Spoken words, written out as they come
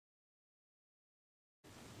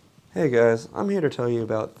Hey guys, I'm here to tell you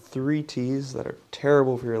about 3 teas that are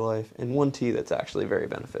terrible for your life and 1 tea that's actually very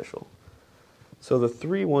beneficial. So the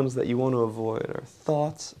 3 ones that you want to avoid are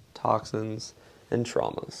thoughts, toxins, and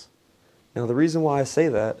traumas. Now the reason why I say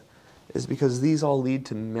that is because these all lead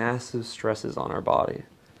to massive stresses on our body.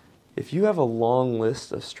 If you have a long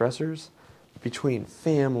list of stressors between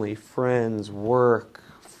family, friends, work,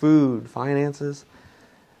 food, finances,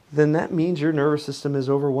 then that means your nervous system is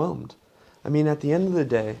overwhelmed. I mean, at the end of the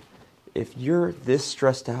day, if you're this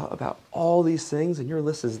stressed out about all these things and your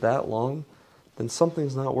list is that long, then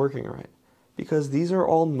something's not working right. Because these are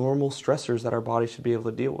all normal stressors that our body should be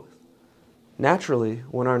able to deal with. Naturally,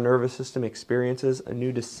 when our nervous system experiences a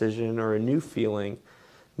new decision or a new feeling,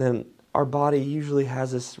 then our body usually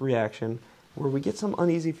has this reaction where we get some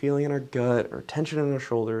uneasy feeling in our gut or tension in our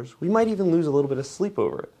shoulders. We might even lose a little bit of sleep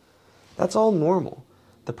over it. That's all normal.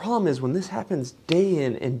 The problem is when this happens day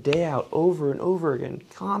in and day out, over and over again,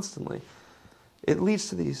 constantly, it leads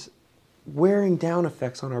to these wearing down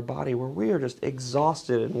effects on our body where we are just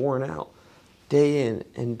exhausted and worn out day in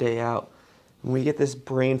and day out. And we get this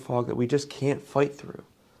brain fog that we just can't fight through.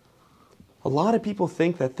 A lot of people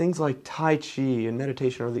think that things like Tai Chi and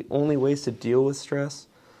meditation are the only ways to deal with stress,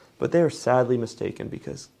 but they are sadly mistaken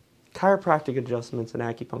because chiropractic adjustments and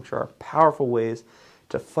acupuncture are powerful ways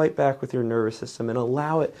to fight back with your nervous system and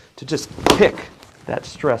allow it to just kick that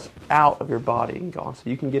stress out of your body and gone so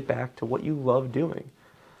you can get back to what you love doing.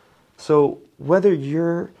 So whether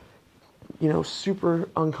you're, super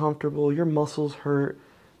uncomfortable, your muscles hurt,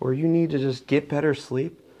 or you need to just get better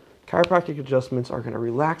sleep, chiropractic adjustments are going to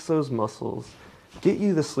relax those muscles, get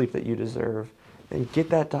you the sleep that you deserve, and get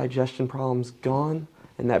that digestion problems gone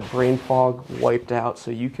and that brain fog wiped out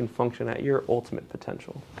so you can function at your ultimate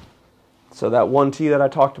potential. So that 1 tea that I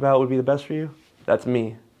talked about would be the best for you? That's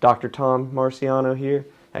me, Dr. Tom Marciano here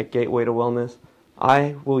at Gateway to Wellness.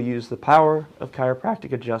 I will use the power of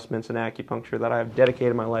chiropractic adjustments and acupuncture that I have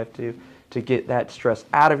dedicated my life to get that stress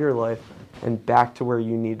out of your life and back to where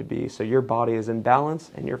you need to be so your body is in balance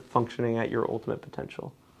and you're functioning at your ultimate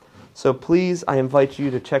potential. So please, I invite you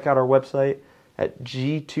to check out our website at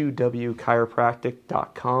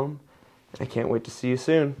g2wchiropractic.com. I can't wait to see you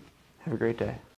soon. Have a great day.